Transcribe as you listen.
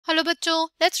Hello बच्चों,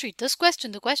 let's read this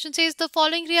question. The question says the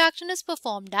following reaction is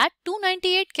performed at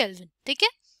 298 Kelvin. ठीक है,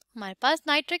 हमारे पास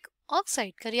nitric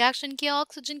oxide का reaction किया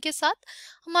ऑक्सीजन के साथ,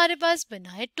 हमारे पास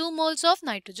बना है 2 moles of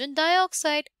nitrogen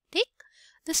dioxide. ठीक,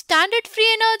 the standard free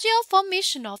energy of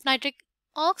formation of nitric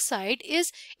oxide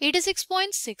is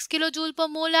 86.6 kilojoule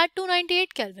per mole at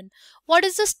 298 Kelvin.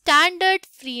 What is the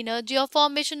standard free energy of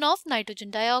formation of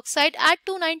nitrogen dioxide at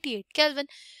 298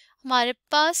 Kelvin? हमारे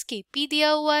पास Kp दिया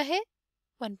हुआ है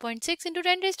 1.6 into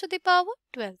 10 raised to the power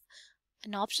 12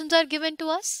 and options are given to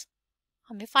us.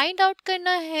 हमें find out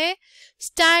करना है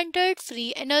standard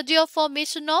free energy of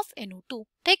formation of NO2.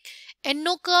 ठीक,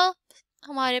 NO का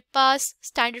हमारे पास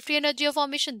standard free energy of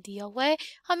formation दिया हुआ है,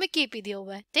 हमें Kp दिया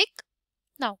हुआ है. ठीक,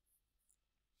 now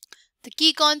the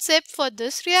key concept for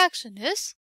this reaction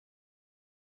is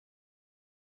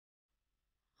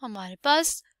हमारे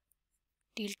पास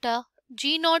delta G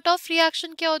naught of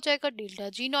reaction क्या हो जाएगा? Delta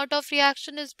G naught of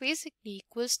reaction is basically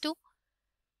equals to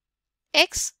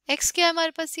X. X क्या है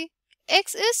हमारे पास? ये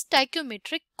X is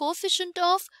stoichiometric coefficient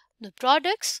of the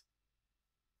products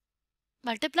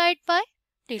multiplied by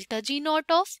delta G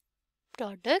naught of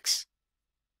products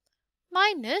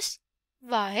minus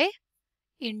Y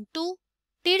into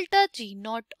delta G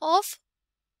naught of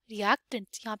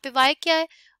reactants. यहाँ पे Y क्या है?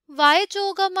 Y जो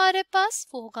होगा हमारे पास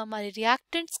वो होगा हमारे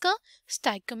रिएक्टेंट्स का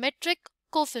स्टाइकोमेट्रिक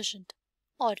कोफिशिएंट.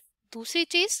 और दूसरी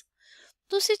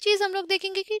चीज हम लोग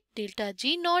देखेंगे कि delta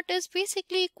G not is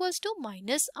basically equals to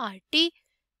minus RT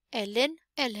ln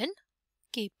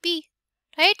Kp.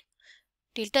 Right,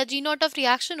 delta G not of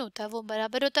reaction होता है वो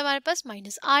बराबर होता है हमारे पास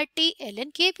माइनस RT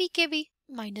ln Kp के भी.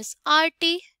 Minus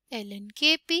RT ln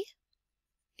Kp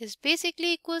is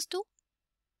basically equals to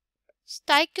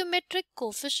stoichiometric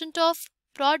coefficient of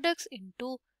products into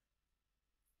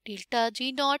delta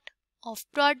G naught of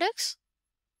products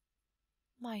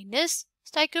minus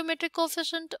stoichiometric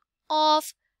coefficient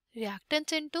of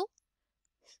reactants into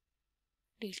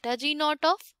delta G naught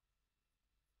of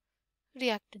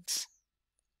reactants.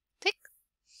 ठीक,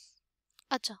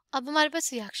 अच्छा अब हमारे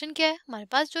पास reaction क्या है? हमारे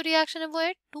पास जो रिएक्शन है वो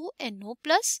है 2NO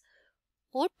plus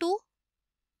O2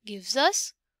 gives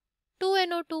us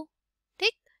 2NO2.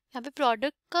 ठीक, यहाँ पे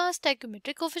प्रोडक्ट का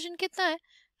स्टाइकोमेट्रिक कोफिशिएंट कितना है?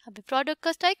 यहाँ पे प्रोडक्ट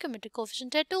का स्टाइकोमेट्रिक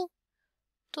कोफिशिएंट है 2.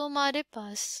 तो हमारे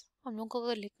पास हम लोग को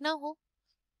अगर लिखना हो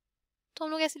तो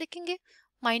हम लोग ऐसे लिखेंगे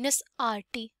माइनस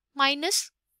RT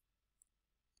माइनस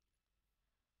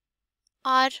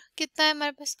R कितना है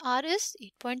हमारे पास? R इज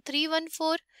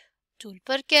 8.314 जूल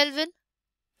पर केल्विन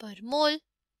पर मोल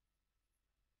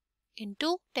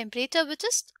into temperature which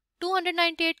is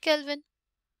 298 kelvin.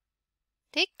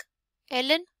 ठीक,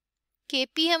 ln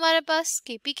Kp है हमारे पास.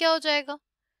 Kp क्या हो जाएगा?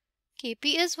 Kp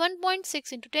is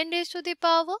 1.6 into 10 raised to the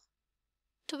power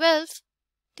 12.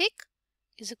 ठीक,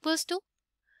 is equals to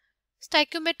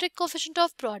stoichiometric coefficient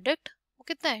of product वो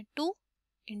कितना है? 2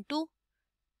 into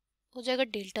हो जाएगा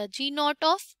delta G not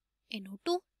of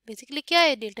NO2. Basically क्या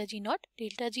है delta G not?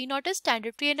 Delta G not is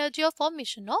standard free energy of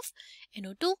formation of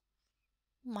NO2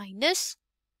 minus,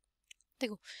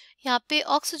 देखो यहाँ पे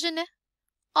ऑक्सीजन है,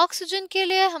 ऑक्सीजन के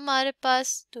लिए हमारे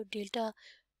पास तो डेल्टा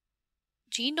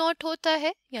G नॉट होता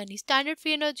है यानी standard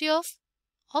free energy of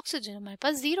oxygen हमारे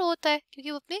पास 0 होता है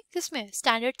क्योंकि वो अपने किस में है?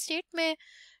 स्टैंडर्ड स्टेट में है.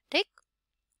 ठीक,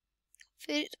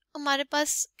 फिर हमारे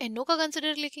पास NO का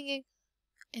कंसिडर लिखेंगे,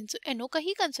 NO का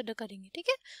ही कंसिडर करेंगे. ठीक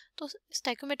है, तो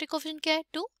स्टाइकोमेट्रिक कोफिशिएंट क्या है?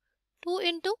 2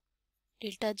 into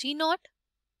delta G not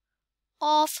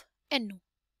of NO.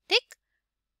 ठीक,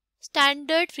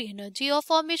 standard free energy of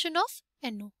formation of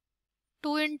NO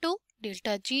 2 into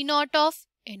delta G not of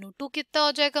NO2 कितना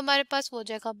हो जाएगा हमारे पास? वो हो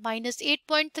जाएगा माइनस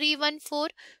 8.314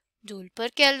 जूल पर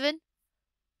केल्विन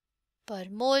पर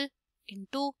mole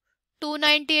into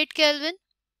 298 kelvin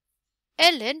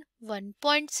ln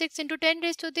 1.6 into 10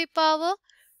 raised to the power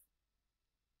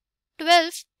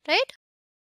 12, right?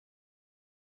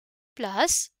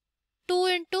 Plus 2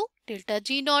 into delta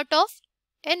G naught of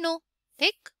NO.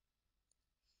 ठीक,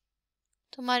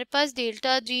 तो हमारे पास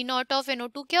delta G not of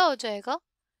NO2 क्या हो जाएगा?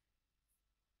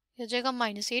 हो जाएगा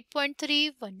माइनस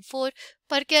 8.314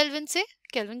 पर केल्विन से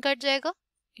केल्विन कट जाएगा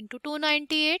इंटू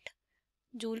 298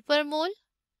 जूल पर मोल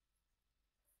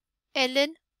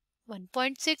ln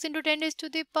 1.6 into 10 raised to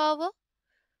the power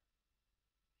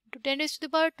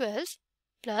 12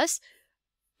 plus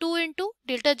 2 into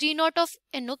delta G not of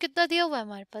NO कितना दिया हुआ है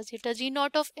हमारे पास? Delta G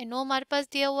not of NO हमारे पास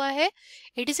दिया हुआ है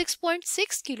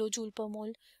 86.6 किलो जूल पर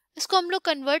मोल. इसको हम लोग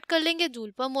कन्वर्ट कर लेंगे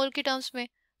जूल पर मोल के टर्म्स में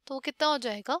तो वो कितना हो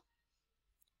जाएगा?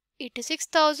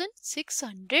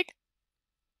 86,600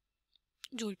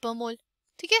 जूल पर मोल.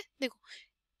 ठीक है, देखो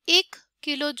 1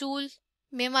 किलो जूल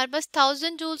में हमारे पास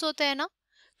 1000 जूल्स होते हैं ना,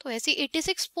 तो ऐसे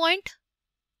 86.6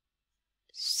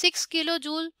 6 किलो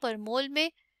जूल पर मोल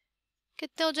में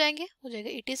कितने हो जाएंगे? हो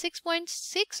जाएगा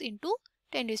 86.6 इंटू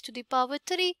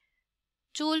 10⁻³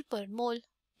 जूल पर मोल।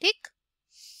 ठीक,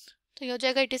 तो ये हो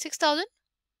जाएगा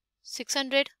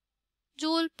 86,600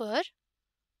 जूल पर।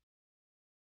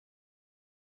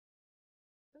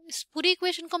 इस पूरी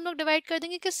इक्वेशन को हम लोग डिवाइड कर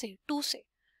देंगे किससे? 2 से।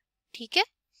 ठीक है,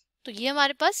 तो ये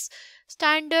हमारे पास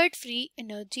standard free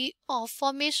energy of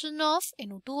formation of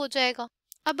NO2 हो जाएगा।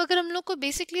 अब अगर हम लोग को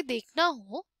बेसिकली देखना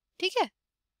हो, ठीक है,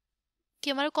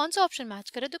 कि हमारा कौन सा ऑप्शन मैच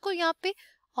करे, देखो यहाँ पे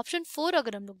ऑप्शन 4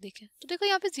 अगर हम लोग देखें तो देखो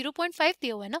यहाँ पे 0.5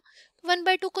 दिया हुआ है ना, तो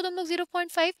 1/2 को तो हम लोग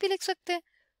 0.5 भी लिख सकते हैं।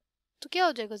 तो क्या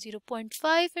हो जाएगा?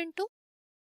 0.5 इंटू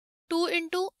 2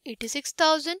 इंटू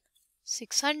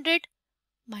 86,600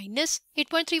 माइनस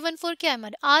 8.314 क्या है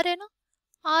हमारे? आर है ना,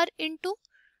 आर इंटू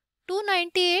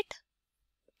 298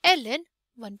 ln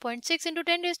 1.6 इंटू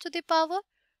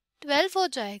 10⁻12 हो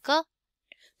जाएगा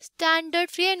standard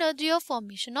free energy of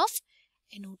formation of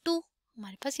NO2।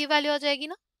 हमारे पास ये वैल्यू आ जाएगी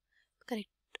ना।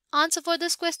 Correct answer for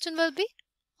this question will be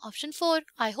option 4।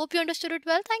 I hope you understood it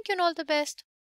well. Thank you and all the best.